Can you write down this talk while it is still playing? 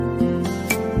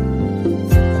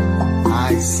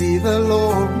see the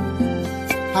Lord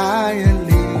high and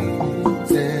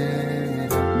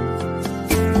lifted,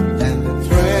 and the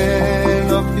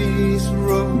train of His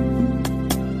robe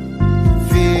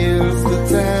fills the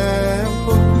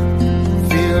temple.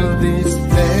 Fill this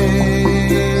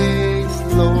place,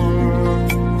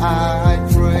 Lord, I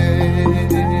pray.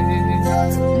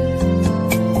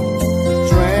 The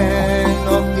train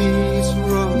of His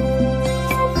robe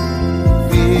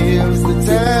fills the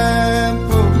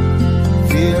temple.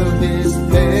 Fill this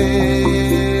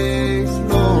place,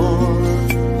 Lord,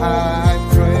 I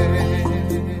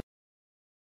pray.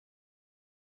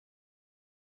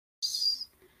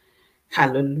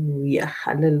 Hallelujah,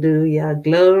 hallelujah,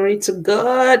 glory to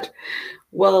God.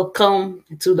 Welcome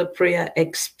to the prayer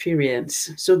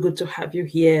experience. So good to have you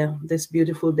here this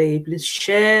beautiful day. Please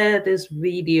share this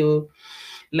video.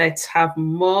 Let's have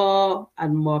more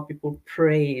and more people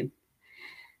praying.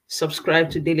 Subscribe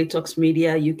to Daily Talks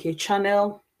Media UK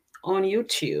channel on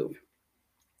YouTube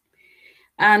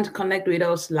and connect with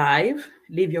us live.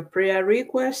 Leave your prayer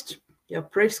request, your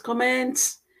praise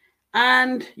comments,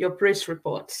 and your praise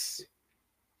reports.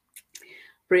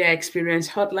 Prayer Experience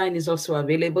Hotline is also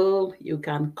available. You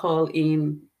can call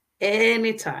in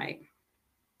anytime.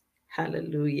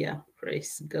 Hallelujah.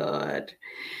 Praise God.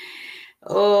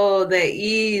 Oh, there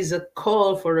is a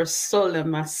call for a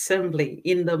solemn assembly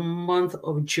in the month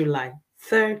of July.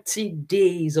 30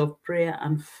 days of prayer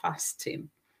and fasting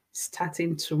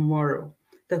starting tomorrow,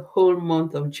 the whole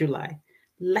month of July.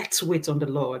 Let's wait on the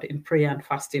Lord in prayer and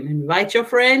fasting. Invite your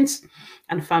friends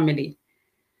and family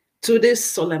to this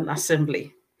solemn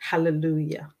assembly.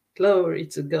 Hallelujah. Glory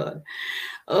to God.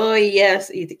 Oh, yes,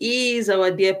 it is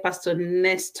our dear Pastor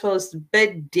Nestor's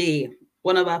birthday.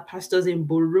 One of our pastors in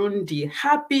Burundi.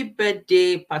 Happy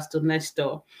birthday, Pastor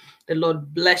Nestor. The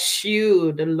Lord bless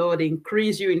you. The Lord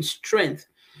increase you in strength.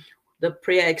 The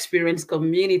Prayer Experience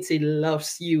community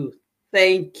loves you.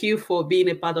 Thank you for being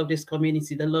a part of this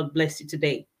community. The Lord bless you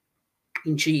today.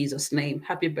 In Jesus' name,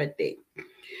 happy birthday.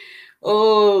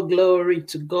 Oh, glory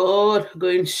to God.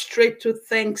 Going straight to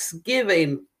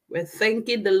Thanksgiving. We're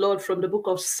thanking the Lord from the book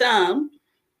of Psalm,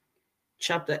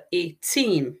 chapter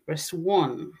 18, verse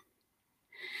 1.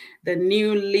 The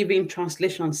New Living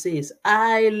Translation says,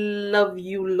 I love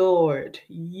you, Lord.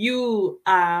 You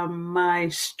are my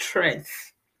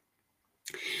strength.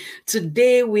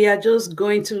 Today, we are just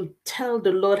going to tell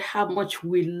the Lord how much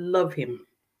we love him.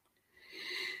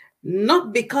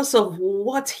 Not because of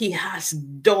what he has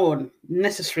done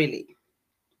necessarily,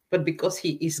 but because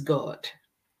he is God.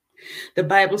 The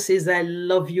Bible says, I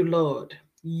love you, Lord.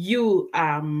 You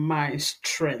are my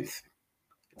strength.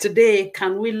 Today,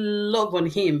 can we love on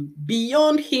him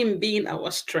beyond him being our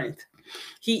strength?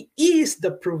 He is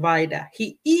the provider.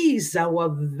 He is our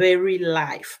very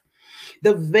life,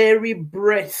 the very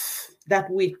breath that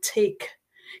we take.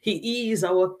 He is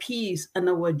our peace and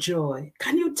our joy.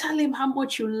 Can you tell him how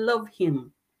much you love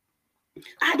him?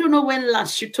 I don't know when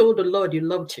last you told the Lord you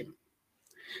loved him.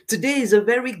 Today is a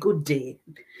very good day.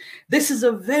 This is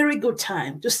a very good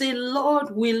time to say,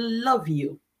 Lord, we love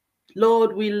you.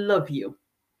 Lord, we love you.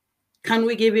 Can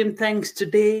we give him thanks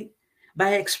today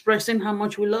by expressing how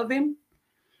much we love him?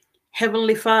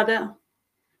 Heavenly Father,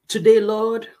 today,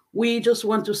 Lord, we just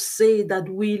want to say that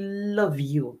we love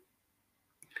you.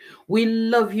 We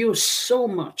love you so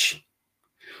much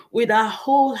with our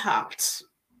whole hearts,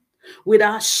 with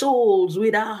our souls,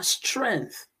 with our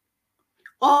strength,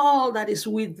 all that is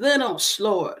within us,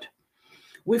 Lord.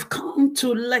 We've come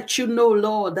to let you know,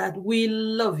 Lord, that we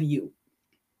love you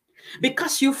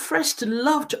because you first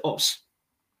loved us.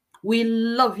 We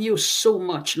love you so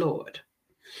much, Lord.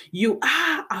 You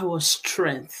are our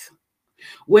strength.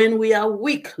 When we are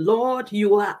weak, Lord,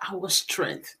 you are our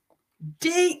strength.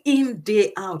 Day in,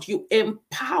 day out, you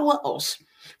empower us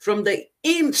from the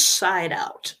inside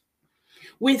out.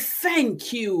 We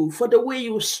thank you for the way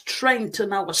you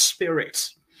strengthen our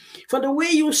spirits, for the way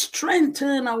you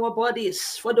strengthen our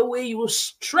bodies, for the way you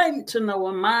strengthen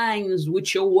our minds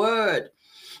with your word,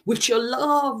 with your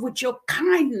love, with your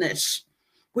kindness,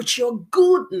 with your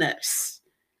goodness.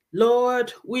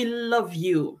 Lord, we love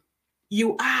you.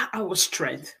 You are our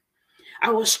strength.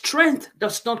 Our strength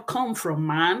does not come from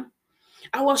man.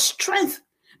 Our strength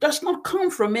does not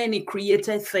come from any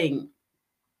created thing.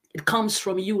 It comes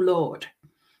from you, Lord.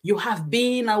 You have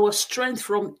been our strength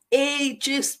from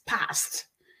ages past.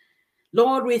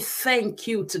 Lord, we thank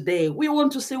you today. We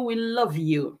want to say we love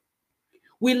you.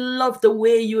 We love the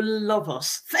way you love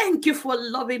us. Thank you for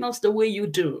loving us the way you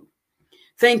do.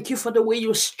 Thank you for the way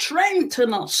you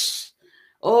strengthen us.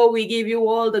 Oh, we give you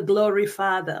all the glory,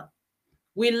 Father.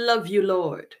 We love you,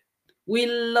 Lord. We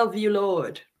love you,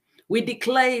 Lord. We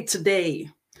declare it today.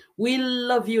 We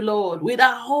love you, Lord, with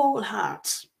our whole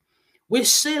hearts. We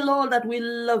say, Lord, that we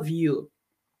love you.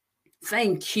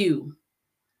 Thank you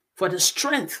for the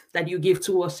strength that you give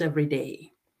to us every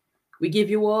day. We give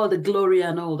you all the glory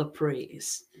and all the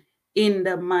praise. In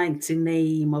the mighty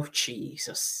name of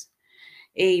Jesus.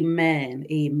 Amen.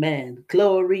 Amen.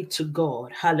 Glory to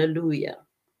God. Hallelujah.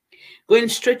 Going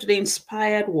straight to the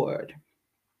inspired word.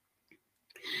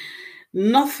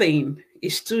 Nothing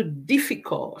is too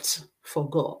difficult for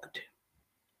God.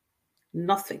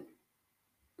 Nothing.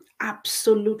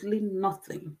 Absolutely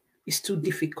nothing is too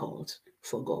difficult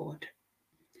for God.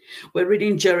 We're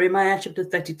reading Jeremiah chapter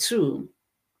 32,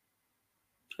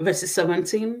 verses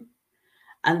 17,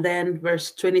 and then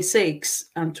verse 26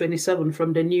 and 27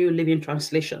 from the New Living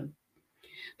Translation.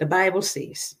 The Bible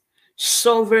says,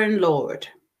 Sovereign Lord,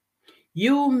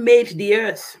 you made the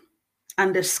earth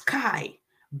and the sky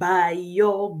by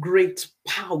your great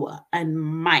power and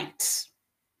might.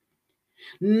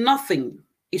 Nothing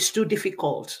is too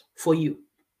difficult for you.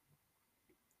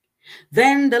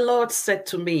 Then the Lord said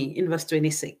to me in verse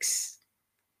 26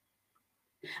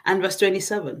 and verse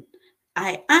 27,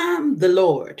 I am the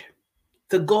Lord,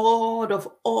 the God of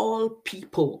all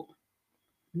people.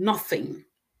 Nothing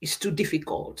is too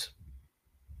difficult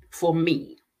for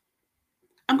me.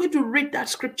 I'm going to read that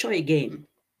scripture again.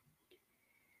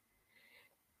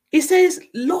 It says,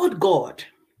 Lord God,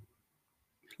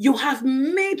 you have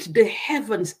made the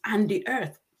heavens and the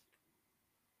earth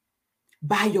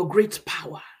by your great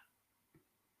power.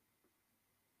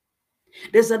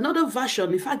 There's another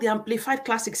version. In fact, the Amplified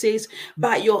Classic says,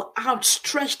 by your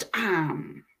outstretched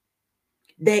arm,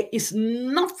 there is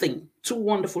nothing too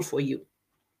wonderful for you.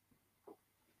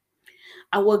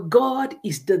 Our God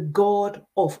is the God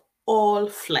of all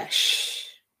flesh.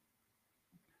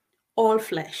 All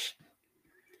flesh.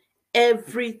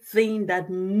 Everything that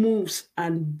moves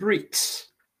and breathes.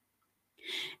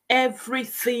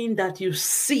 Everything that you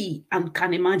see and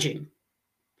can imagine.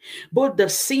 Both the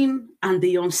seen and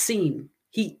the unseen.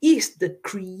 He is the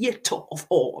creator of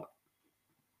all.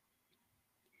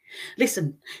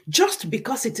 Listen, just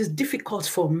because it is difficult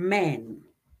for men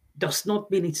does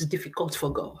not mean it is difficult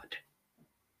for God.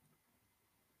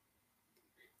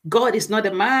 God is not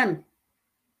a man.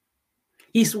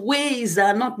 His ways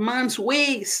are not man's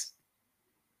ways.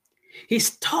 His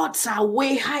thoughts are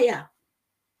way higher.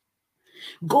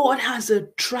 God has a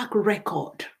track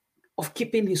record of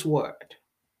keeping his word.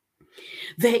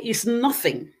 There is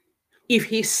nothing. If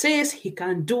he says he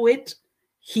can do it,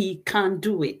 he can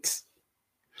do it.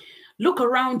 Look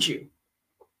around you.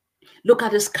 Look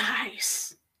at the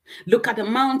skies. Look at the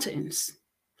mountains.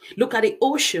 Look at the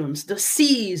oceans, the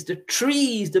seas, the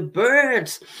trees, the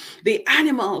birds, the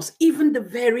animals, even the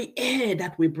very air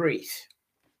that we breathe.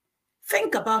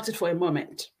 Think about it for a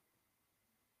moment.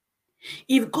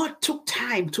 If God took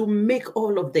time to make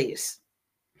all of this,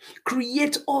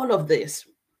 create all of this,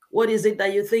 what is it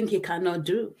that you think he cannot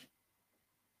do?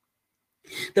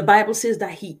 The Bible says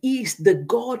that he is the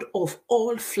God of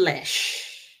all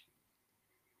flesh,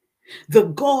 the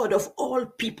God of all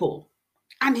people,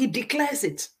 and he declares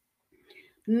it.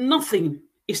 Nothing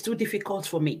is too difficult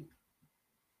for me.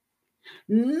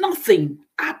 Nothing,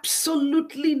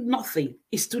 absolutely nothing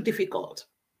is too difficult.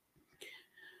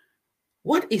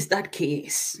 What is that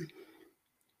case?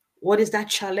 What is that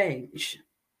challenge?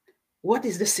 What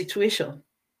is the situation?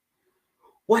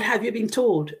 What have you been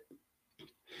told?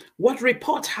 What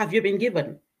report have you been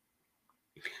given?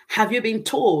 Have you been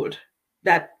told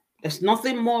that there's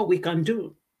nothing more we can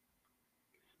do?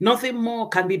 Nothing more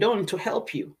can be done to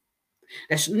help you.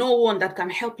 There's no one that can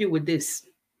help you with this.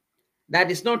 That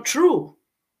is not true.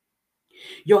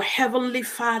 Your heavenly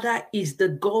Father is the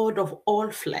God of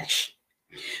all flesh,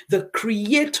 the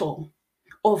creator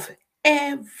of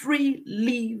every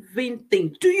living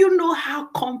thing. Do you know how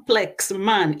complex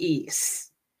man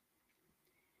is?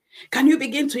 Can you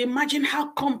begin to imagine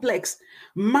how complex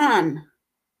man,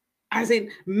 as in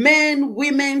men,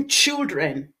 women,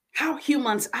 children, how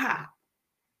humans are?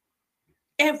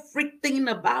 Everything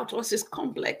about us is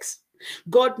complex.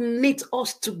 God knit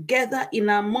us together in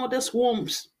our mother's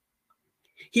wombs.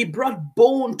 He brought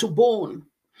bone to bone.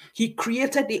 He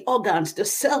created the organs, the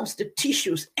cells, the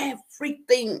tissues,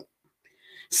 everything.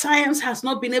 Science has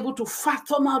not been able to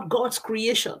fathom out God's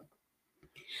creation.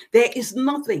 There is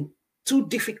nothing too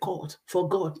difficult for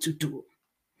God to do.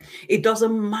 It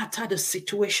doesn't matter the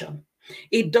situation.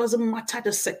 It doesn't matter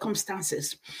the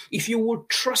circumstances. If you will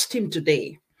trust him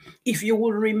today, if you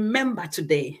will remember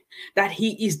today that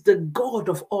he is the God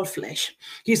of all flesh.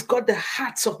 He's got the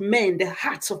hearts of men, the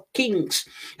hearts of kings,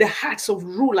 the hearts of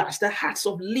rulers, the hearts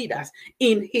of leaders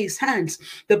in his hands.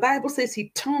 The Bible says he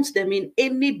turns them in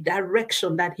any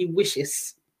direction that he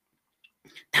wishes.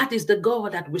 That is the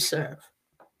God that we serve.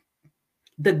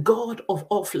 The God of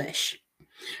all flesh,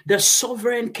 the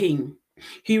sovereign king.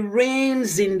 He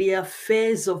reigns in the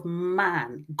affairs of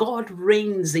man. God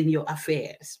reigns in your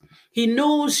affairs. He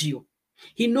knows you.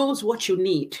 He knows what you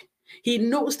need. He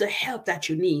knows the help that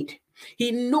you need.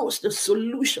 He knows the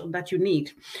solution that you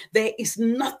need. There is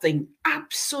nothing,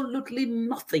 absolutely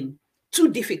nothing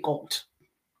too difficult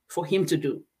for him to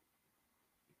do.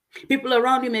 People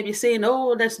around you may be saying,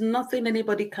 oh, there's nothing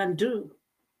anybody can do.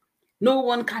 No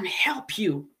one can help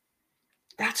you.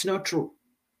 That's not true.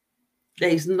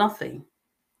 There is nothing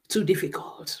too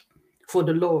difficult for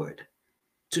the Lord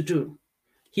to do.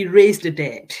 He raised the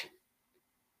dead.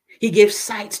 He gave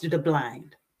sight to the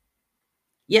blind.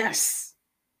 Yes,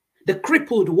 the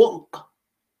crippled walk.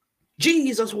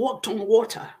 Jesus walked on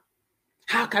water.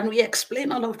 How can we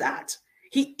explain all of that?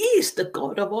 He is the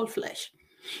God of all flesh.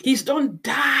 He's done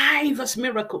diverse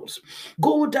miracles.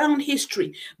 Go down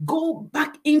history. Go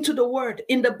back into the word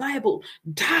in the Bible.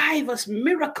 Diverse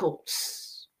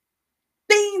miracles.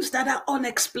 Things that are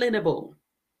unexplainable.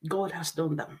 God has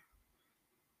done them.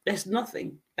 There's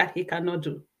nothing that he cannot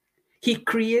do. He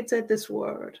created this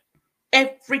world.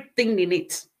 Everything in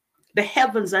it. The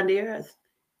heavens and the earth.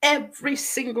 Every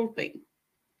single thing.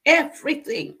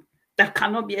 Everything that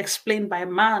cannot be explained by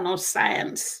man or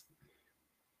science.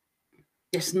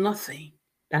 There's nothing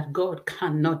that God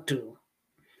cannot do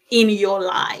in your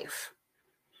life,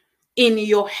 in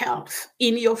your health,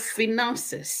 in your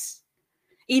finances,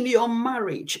 in your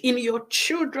marriage, in your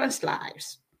children's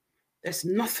lives. There's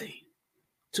nothing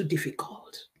too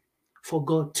difficult for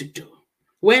God to do.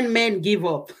 When men give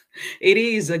up, it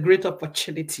is a great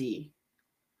opportunity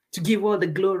to give all the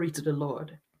glory to the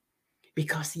Lord.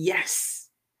 Because yes,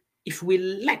 if we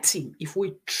let him, if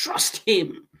we trust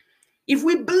him, if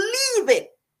we believe it,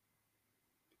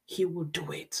 he will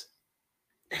do it.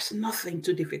 There's nothing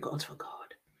too difficult for God.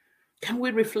 Can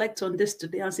we reflect on this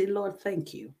today and say, Lord,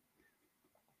 thank you.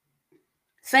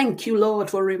 Thank you, Lord,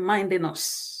 for reminding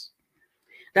us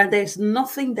that there's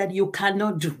nothing that you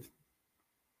cannot do.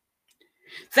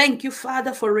 Thank you,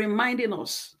 Father, for reminding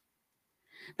us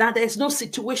that there's no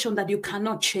situation that you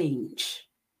cannot change.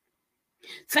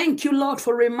 Thank you, Lord,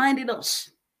 for reminding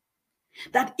us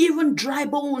that even dry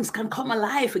bones can come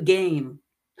alive again.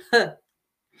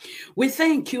 We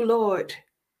thank you, Lord,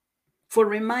 for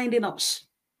reminding us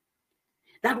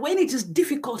that when it is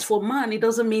difficult for man, it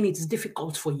doesn't mean it's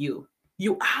difficult for you.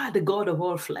 You are the God of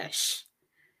all flesh.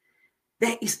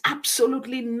 There is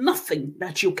absolutely nothing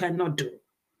that you cannot do.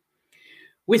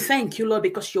 We thank you, Lord,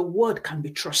 because your word can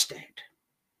be trusted.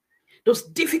 Those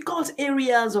difficult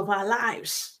areas of our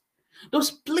lives,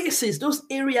 those places, those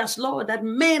areas, Lord, that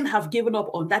men have given up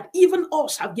on, that even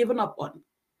us have given up on.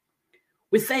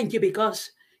 We thank you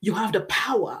because you have the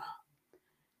power.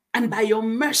 And by your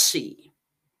mercy,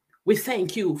 we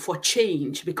thank you for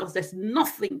change because there's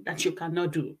nothing that you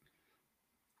cannot do.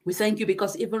 We thank you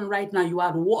because even right now you are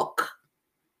at work,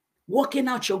 working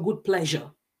out your good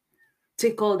pleasure.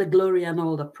 Take all the glory and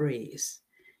all the praise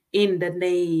in the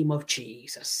name of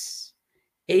Jesus.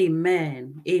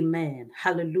 Amen. Amen.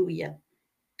 Hallelujah.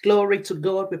 Glory to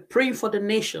God. We pray for the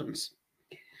nations.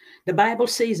 The Bible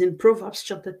says in Proverbs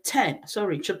chapter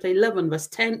 11, verse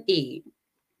 10a,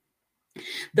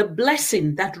 the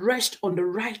blessing that rests on the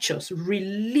righteous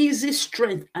releases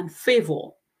strength and favor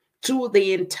to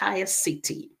the entire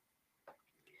city.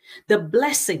 The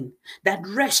blessing that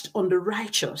rests on the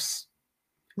righteous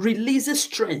releases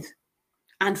strength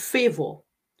and favor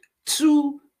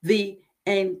to the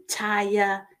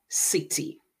entire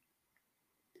city.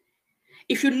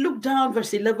 If you look down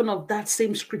verse 11 of that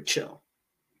same scripture,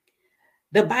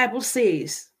 the Bible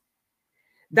says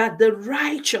that the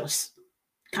righteous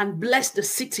can bless the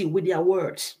city with their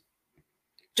words,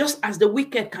 just as the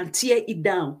wicked can tear it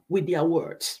down with their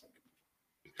words.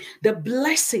 The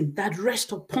blessing that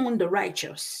rests upon the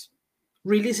righteous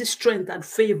releases strength and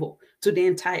favor to the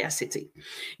entire city.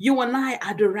 You and I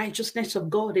are the righteousness of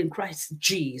God in Christ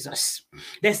Jesus.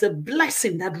 There's a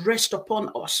blessing that rests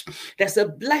upon us. There's a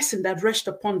blessing that rests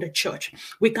upon the church.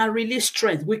 We can release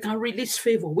strength. We can release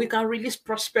favor. We can release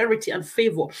prosperity and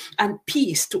favor and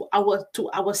peace to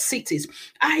our cities.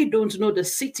 I don't know the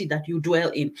city that you dwell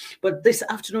in, but this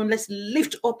afternoon, let's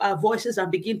lift up our voices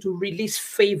and begin to release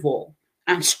favor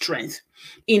and strength.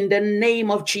 In the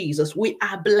name of Jesus, we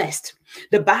are blessed.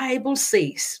 The Bible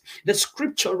says, the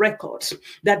scripture records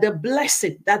that the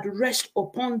blessed that rest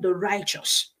upon the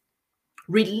righteous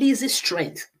releases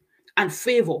strength and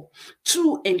favor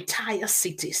to entire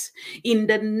cities. In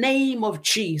the name of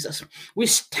Jesus, we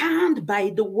stand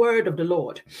by the word of the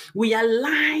Lord. We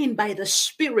align by the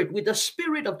Spirit with the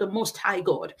Spirit of the Most High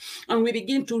God, and we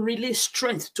begin to release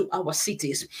strength to our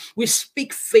cities. We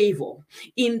speak favor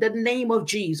in the name of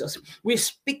Jesus. We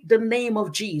speak the name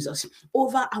of Jesus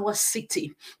over our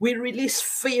city. We release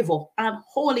favor and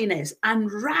holiness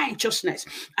and righteousness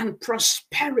and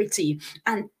prosperity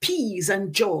and peace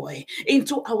and joy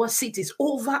into our cities,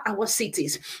 over our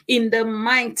cities, in the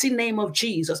mighty name of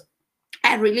Jesus.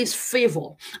 I release favor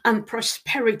and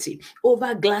prosperity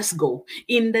over Glasgow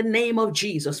in the name of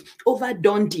Jesus, over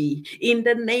Dundee in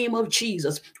the name of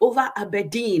Jesus, over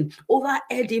Aberdeen, over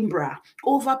Edinburgh,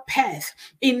 over Perth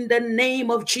in the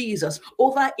name of Jesus,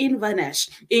 over Inverness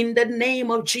in the name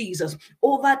of Jesus,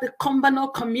 over the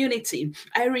Cumbernauld community.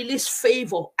 I release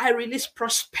favor, I release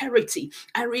prosperity,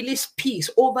 I release peace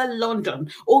over London,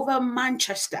 over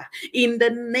Manchester in the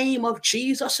name of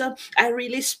Jesus. I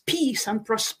release peace and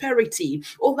prosperity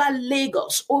over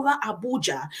Lagos, over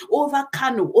Abuja, over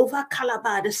Kano, over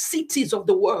Calabar, the cities of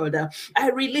the world. I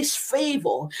release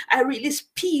favor, I release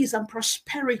peace and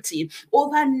prosperity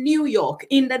over New York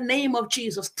in the name of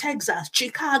Jesus, Texas,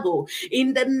 Chicago,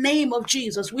 in the name of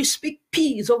Jesus. We speak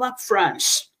peace over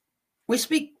France. We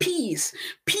speak peace,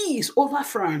 peace over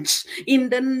France in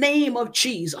the name of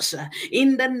Jesus,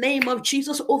 in the name of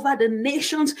Jesus, over the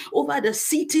nations, over the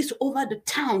cities, over the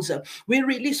towns. We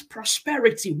release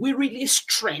prosperity, we release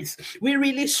strength, we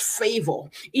release favor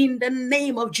in the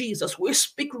name of Jesus. We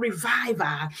speak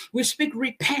revival, we speak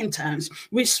repentance,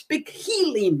 we speak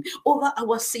healing over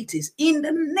our cities in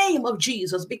the name of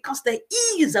Jesus, because there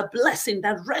is a blessing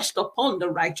that rests upon the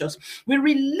righteous. We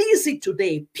release it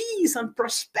today, peace and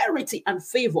prosperity and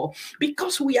favor,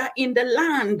 because we are in the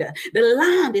land. The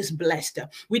land is blessed.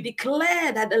 We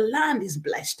declare that the land is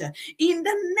blessed in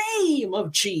the name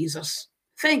of Jesus.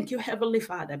 Thank you, Heavenly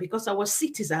Father, because our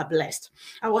cities are blessed.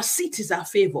 Our cities are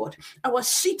favored. Our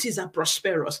cities are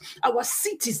prosperous. Our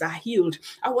cities are healed.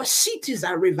 Our cities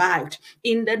are revived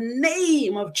in the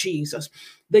name of Jesus.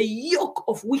 The yoke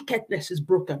of wickedness is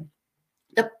broken.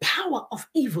 The power of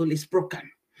evil is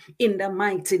broken in the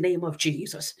mighty name of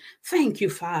Jesus. Thank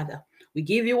you, Father. We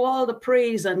give you all the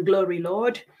praise and glory,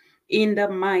 Lord, in the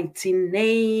mighty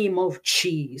name of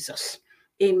Jesus.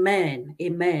 Amen.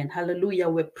 Amen. Hallelujah.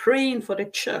 We're praying for the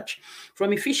church.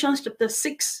 From Ephesians chapter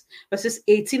 6, verses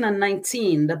 18 and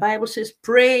 19, the Bible says,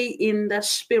 pray in the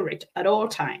Spirit at all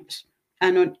times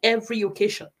and on every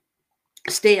occasion.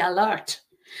 Stay alert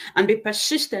and be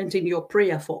persistent in your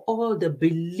prayer for all the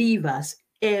believers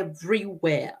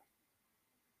everywhere.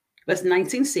 Verse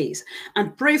 19 says,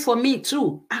 and pray for me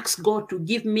too. Ask God to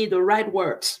give me the right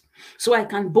words so I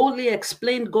can boldly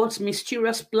explain God's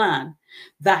mysterious plan,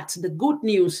 that the good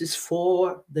news is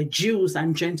for the Jews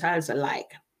and Gentiles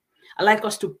alike. I'd like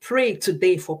us to pray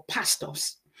today for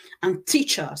pastors and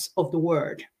teachers of the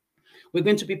word. We're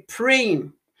going to be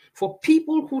praying for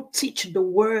people who teach the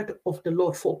word of the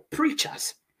Lord, for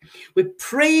preachers. We're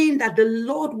praying that the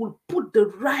Lord will put the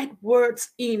right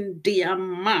words in their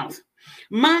mouth.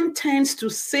 Man tends to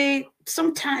say,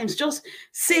 sometimes just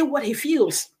say what he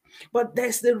feels, but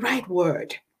there's the right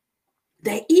word.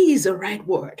 There is a right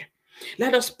word.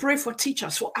 Let us pray for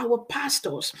teachers, for our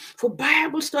pastors, for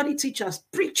Bible study teachers,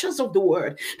 preachers of the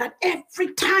word, that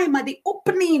every time at the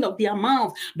opening of their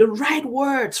mouth, the right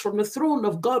words from the throne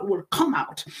of God will come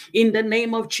out in the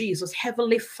name of Jesus.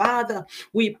 Heavenly Father,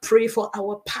 we pray for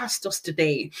our pastors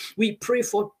today. We pray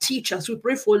for teachers. We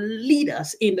pray for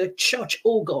leaders in the church,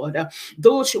 oh God,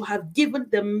 those who have given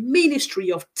the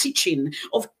ministry of teaching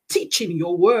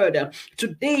your word.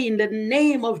 Today, in the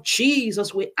name of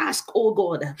Jesus, we ask, oh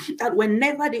God, that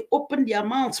whenever they open their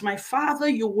mouths, my Father,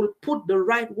 you will put the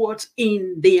right words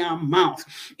in their mouth.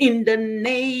 In the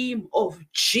name of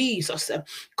Jesus,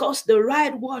 cause the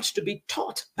right words to be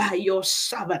taught by your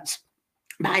servants,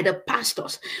 by the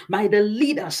pastors, by the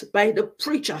leaders, by the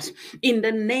preachers, in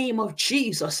the name of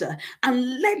Jesus.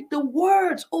 And let the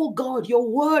words, oh God, your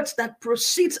words that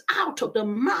proceeds out of the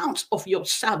mouths of your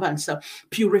servants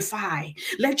purify.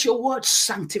 Let your word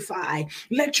sanctify.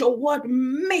 Let your word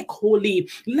make holy.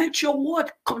 Let your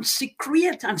word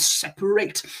consecrate and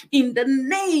separate. In the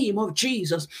name of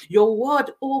Jesus, your word,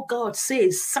 oh God,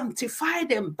 says, sanctify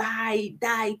them by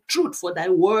thy truth, for thy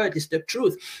word is the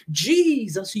truth.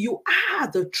 Jesus, you are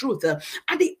the truth.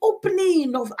 At the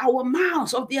opening of our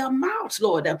mouths, of their mouths,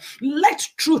 Lord, let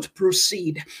truth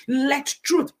proceed. Let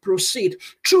truth proceed.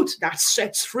 Truth that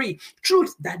sets free.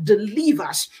 Truth that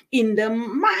delivers in the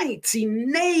mighty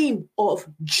name of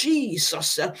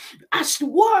Jesus. As the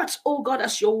words, oh God,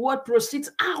 as your word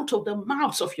proceeds out of the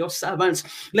mouths of your servants,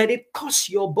 let it cause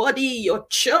your body, your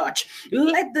church.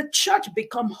 Let the church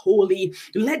become holy.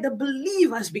 Let the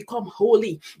believers become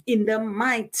holy in the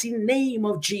mighty name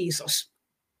of Jesus.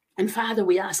 And Father,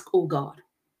 we ask, oh God,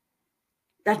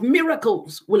 that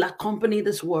miracles will accompany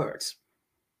these words,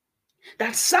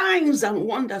 that signs and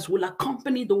wonders will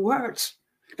accompany the words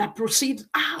that proceed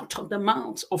out of the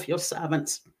mouths of your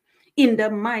servants in the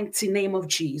mighty name of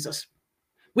Jesus.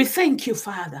 We thank you,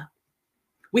 Father.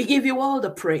 We give you all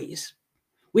the praise.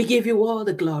 We give you all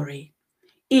the glory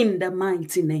in the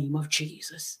mighty name of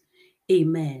Jesus.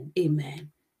 Amen.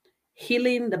 Amen.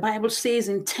 Healing, the Bible says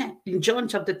in John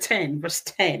chapter 10, verse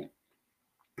 10,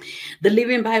 the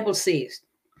Living Bible says,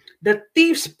 the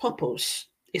thief's purpose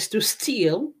is to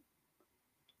steal,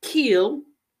 kill,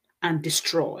 and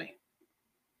destroy.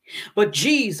 But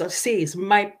Jesus says,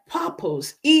 my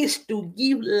purpose is to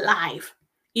give life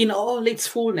in all its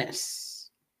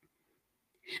fullness.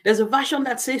 There's a version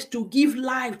that says to give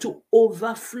life to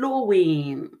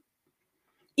overflowing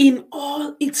in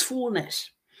all its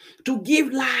fullness, to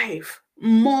give life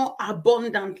more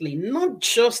abundantly, not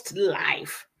just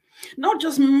life, not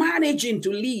just managing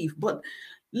to live, but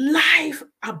life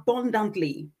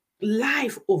abundantly,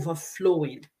 life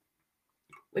overflowing.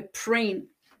 We're praying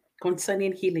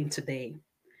concerning healing today.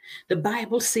 The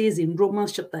Bible says in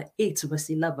Romans chapter 8, verse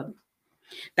 11,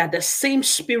 that the same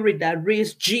spirit that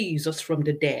raised Jesus from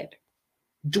the dead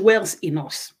dwells in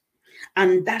us.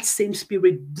 And that same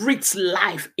spirit breathes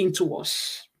life into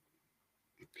us.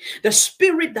 The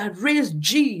spirit that raised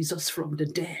Jesus from the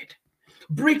dead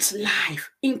breathes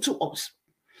life into us.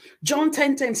 John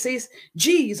 10:10 says,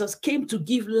 Jesus came to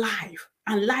give life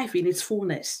and life in its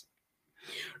fullness.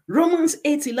 Romans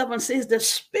 8:11 says, the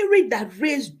spirit that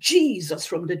raised Jesus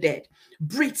from the dead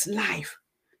breathes life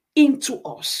into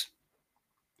us.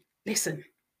 Listen,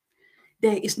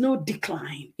 there is no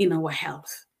decline in our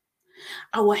health.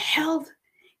 Our health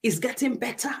is getting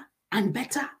better and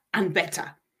better and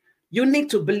better. You need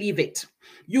to believe it.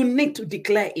 You need to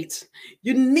declare it.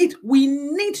 We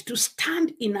need to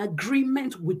stand in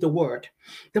agreement with the word.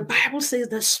 The Bible says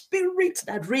the spirit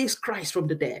that raised Christ from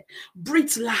the dead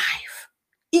breathes life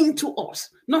into us,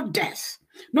 not death,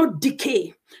 not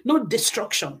decay, not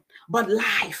destruction, but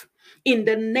life. In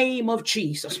the name of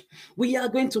Jesus, we are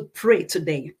going to pray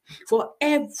today for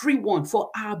everyone, for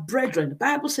our brethren. The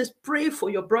Bible says, pray for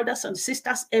your brothers and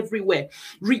sisters everywhere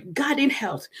regarding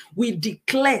health. We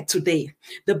declare today,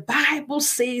 the Bible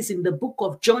says in the book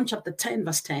of John chapter 10,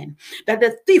 verse 10, that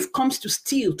the thief comes to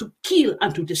steal, to kill,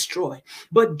 and to destroy.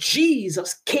 But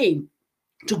Jesus came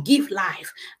to give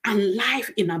life, and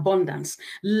life in abundance,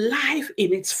 life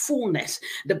in its fullness.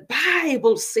 The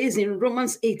Bible says in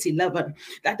Romans 8:11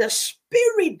 that the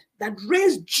spirit that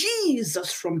raised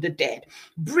Jesus from the dead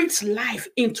breathes life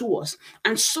into us.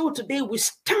 And so today we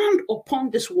stand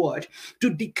upon this word to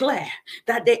declare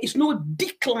that there is no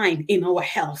decline in our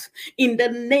health. In the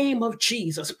name of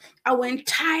Jesus, our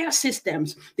entire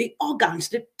systems, the organs,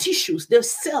 the tissues, the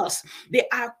cells, they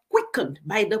are quickened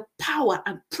by the power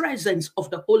and presence of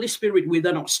the Holy Spirit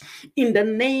within us. In the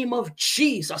name of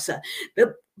Jesus,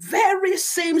 the very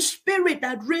same spirit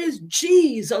that raised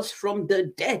Jesus from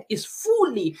the dead is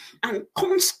fully and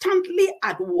constantly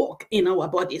at work in our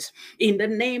bodies. In the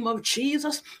name of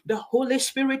Jesus, the Holy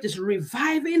Spirit is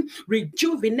reviving,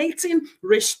 rejuvenating,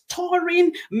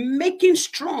 restoring, making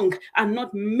strong and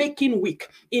not making weak.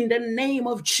 In the name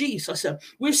of Jesus,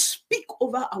 we speak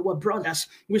over our brothers,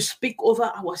 we speak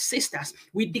over our sisters.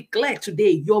 We declare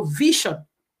today your vision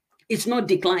is not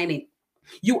declining.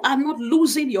 You are not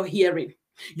losing your hearing.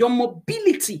 Your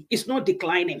mobility is not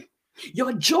declining.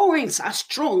 Your joints are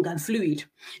strong and fluid.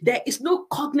 There is no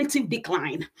cognitive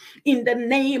decline. In the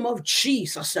name of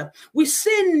Jesus, we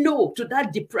say no to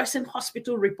that depressing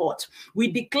hospital report.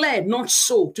 We declare not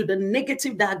so to the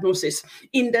negative diagnosis.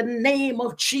 In the name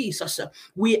of Jesus,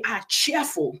 we are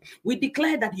cheerful. We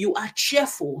declare that you are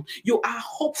cheerful. You are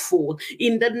hopeful.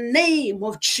 In the name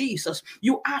of Jesus,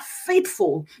 you are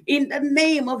faithful. In the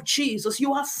name of Jesus,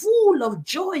 you are full of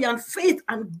joy and faith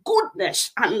and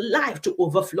goodness and life to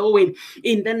overflowing.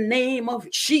 In the name of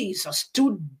Jesus,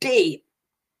 today,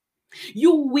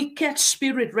 you wicked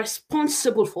spirit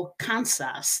responsible for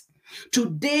cancers,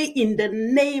 today, in the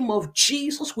name of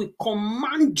Jesus, we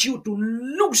command you to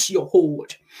lose your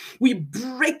hold. We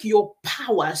break your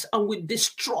powers and we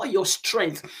destroy your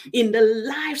strength in the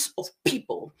lives of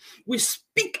people. We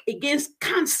speak against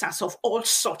cancers of all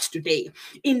sorts today.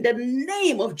 In the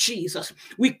name of Jesus,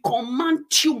 we command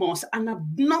tumors and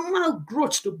abnormal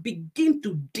growth to begin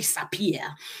to disappear.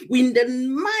 In the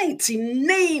mighty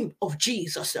name of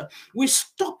Jesus, we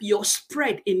stop your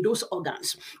spread in those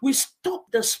organs. We stop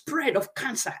the spread of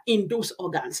cancer in those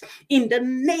organs. In the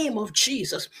name of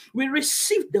Jesus, we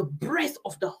receive the breath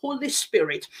of the Holy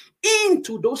Spirit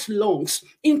into those lungs,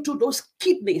 into those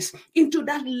kidneys, into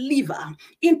that liver,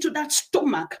 into that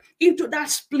stomach, into that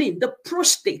spleen, the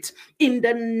prostate, in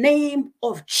the name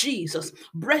of Jesus.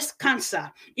 Breast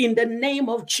cancer, in the name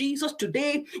of Jesus,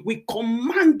 today we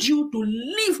command you to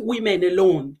leave women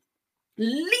alone.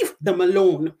 Leave them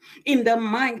alone in the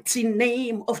mighty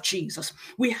name of Jesus.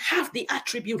 We have the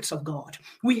attributes of God.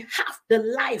 We have the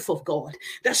life of God.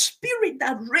 The spirit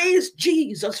that raised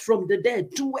Jesus from the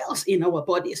dead dwells in our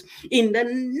bodies. In the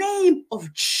name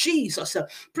of Jesus,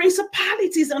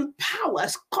 principalities and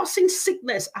powers causing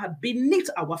sickness are beneath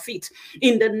our feet.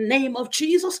 In the name of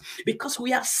Jesus, because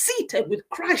we are seated with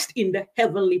Christ in the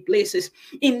heavenly places.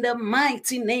 In the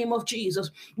mighty name of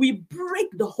Jesus, we break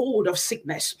the hold of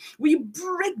sickness. We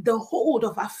break the hold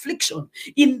of affliction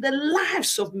in the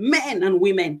lives of men and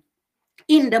women.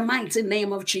 In the mighty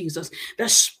name of Jesus, the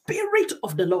Spirit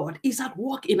of the Lord is at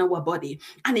work in our body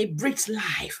and it brings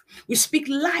life. We speak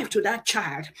life to that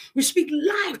child. We speak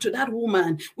life to that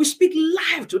woman. We speak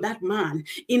life to that man.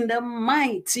 In the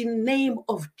mighty name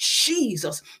of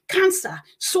Jesus. Cancer,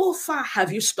 so far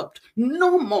have you stopped?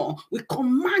 No more. We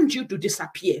command you to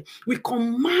disappear. We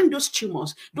command those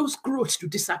tumors, those growths to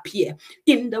disappear.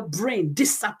 In the brain,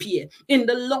 disappear. In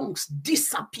the lungs,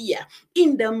 disappear.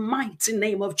 In the mighty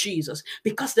name of Jesus.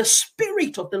 Because the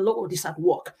Spirit of the Lord is at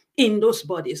work in those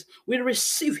bodies. We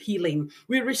receive healing.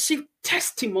 We receive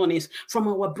testimonies from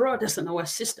our brothers and our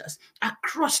sisters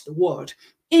across the world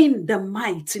in the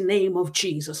mighty name of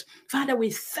Jesus. Father,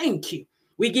 we thank you.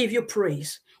 We give you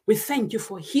praise. We thank you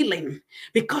for healing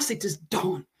because it is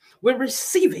done. We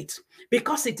receive it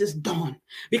because it is done.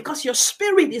 Because your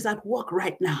Spirit is at work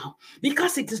right now.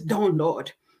 Because it is done,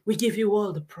 Lord. We give you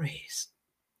all the praise.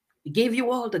 We give you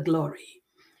all the glory.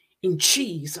 In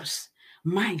Jesus'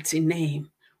 mighty name,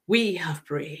 we have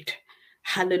prayed.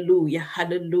 Hallelujah,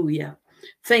 hallelujah.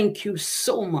 Thank you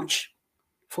so much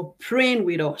for praying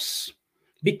with us.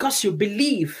 Because you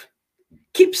believe,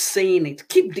 keep saying it,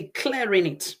 keep declaring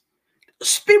it. The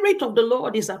Spirit of the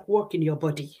Lord is at work in your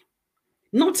body.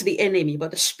 Not the enemy,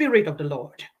 but the Spirit of the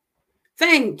Lord.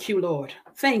 Thank you, Lord.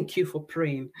 Thank you for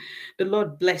praying. The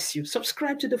Lord bless you.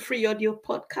 Subscribe to the free audio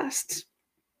podcast.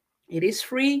 It is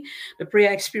free. The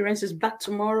prayer experience is back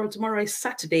tomorrow. Tomorrow is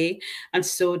Saturday. And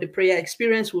so the prayer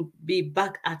experience will be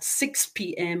back at 6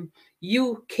 p.m.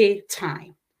 UK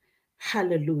time.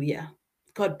 Hallelujah.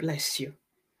 God bless you.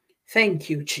 Thank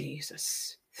you,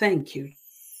 Jesus. Thank you.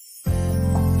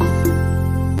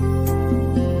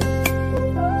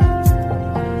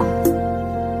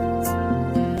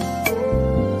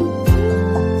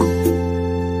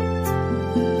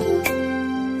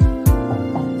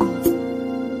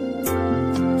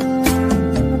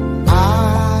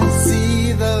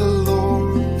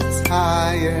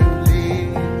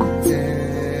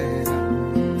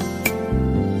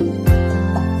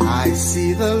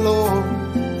 See the Lord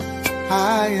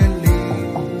high and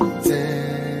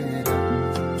lifted up,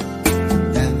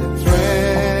 and the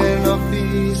train of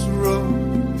His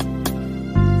robe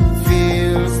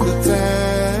fills the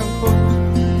temple.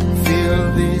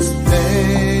 Fill this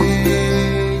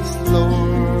place,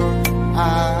 Lord,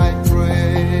 I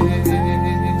pray.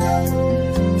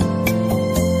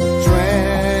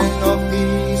 Train of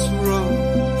His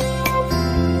robe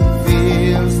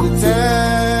fills the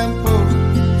temple.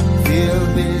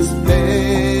 This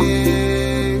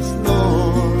place,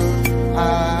 Lord, I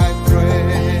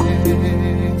pray.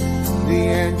 The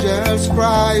angels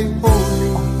cry,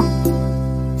 holy,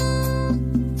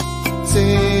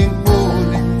 sing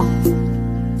holy.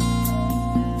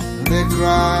 They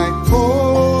cry,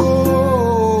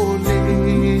 holy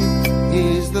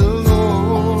is the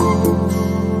Lord.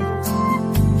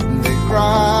 They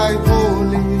cry,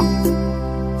 holy.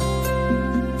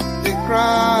 They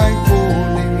cry,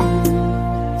 holy.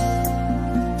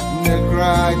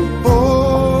 Cry, oh.